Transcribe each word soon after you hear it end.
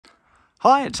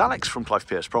Hi, it's Alex from Clive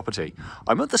Pierce Property.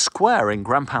 I'm at the square in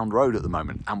Grampound Road at the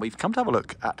moment, and we've come to have a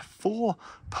look at 4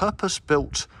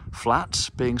 purpose-built flats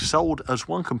being sold as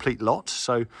one complete lot.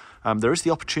 So there is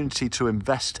the opportunity to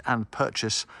invest and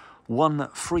purchase one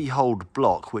freehold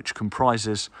block, which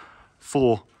comprises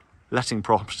 4 letting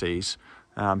properties.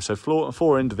 So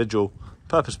 4 individual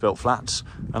purpose-built flats,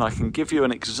 and I can give you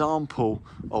an example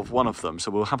of one of them.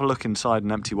 So we'll have a look inside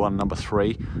an empty one, number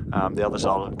 3. The others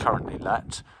are currently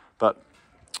let, but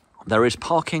there is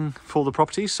parking for the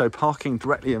properties, so parking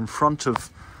directly in front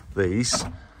of these.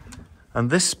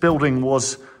 And this building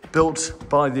was built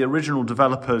by the original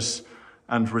developers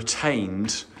and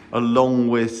retained along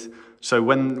with, so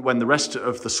when the rest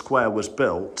of the square was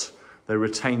built, they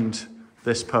retained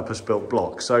this purpose-built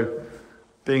block. So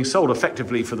being sold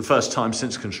effectively for the first time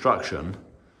since construction,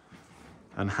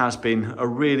 and has been a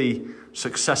really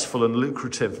successful and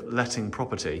lucrative letting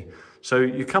property. So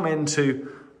you come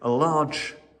into a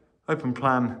large open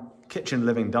plan kitchen,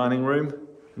 living, dining room,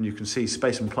 and you can see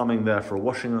space and plumbing there for a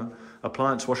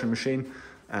washing machine,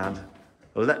 and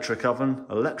electric oven,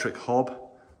 electric hob,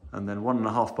 and then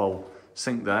 1.5 bowl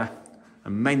sink there,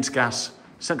 and mains gas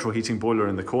central heating boiler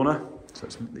in the corner. So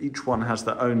each one has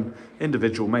their own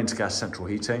individual mains gas central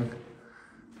heating,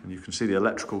 and you can see the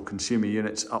electrical consumer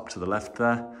units up to the left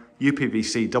there,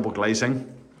 UPVC double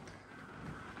glazing,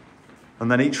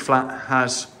 and then each flat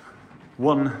has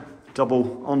one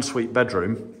double ensuite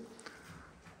bedroom.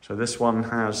 So this one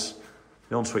has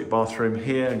the ensuite bathroom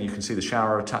here, and you can see the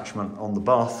shower attachment on the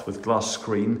bath with glass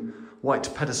screen, white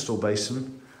pedestal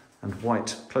basin and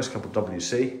white close coupled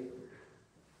WC.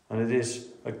 And it is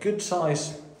a good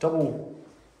size double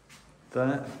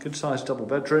there, good size double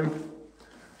bedroom.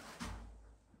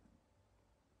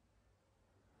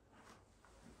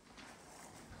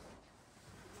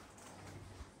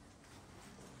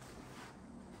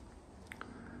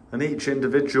 And each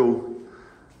individual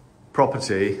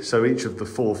property, so each of the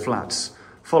 4 flats,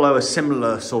 follow a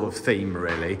similar sort of theme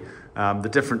really. The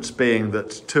difference being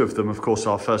that 2 of them, of course,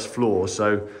 are first floor.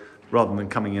 So rather than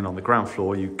coming in on the ground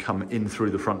floor, you come in through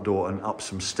the front door and up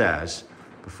some stairs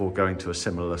before going to a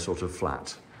similar sort of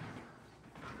flat.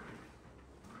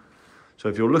 So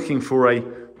if you're looking for a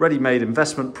ready-made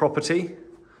investment property,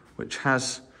 which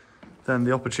has then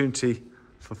the opportunity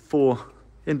for 4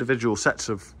 individual sets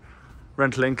of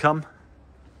rental income,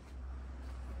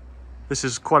 this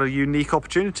is quite a unique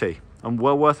opportunity and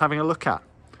well worth having a look at.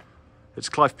 It's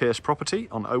Clive Pierce Property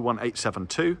on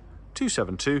 01872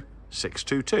 272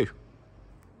 622.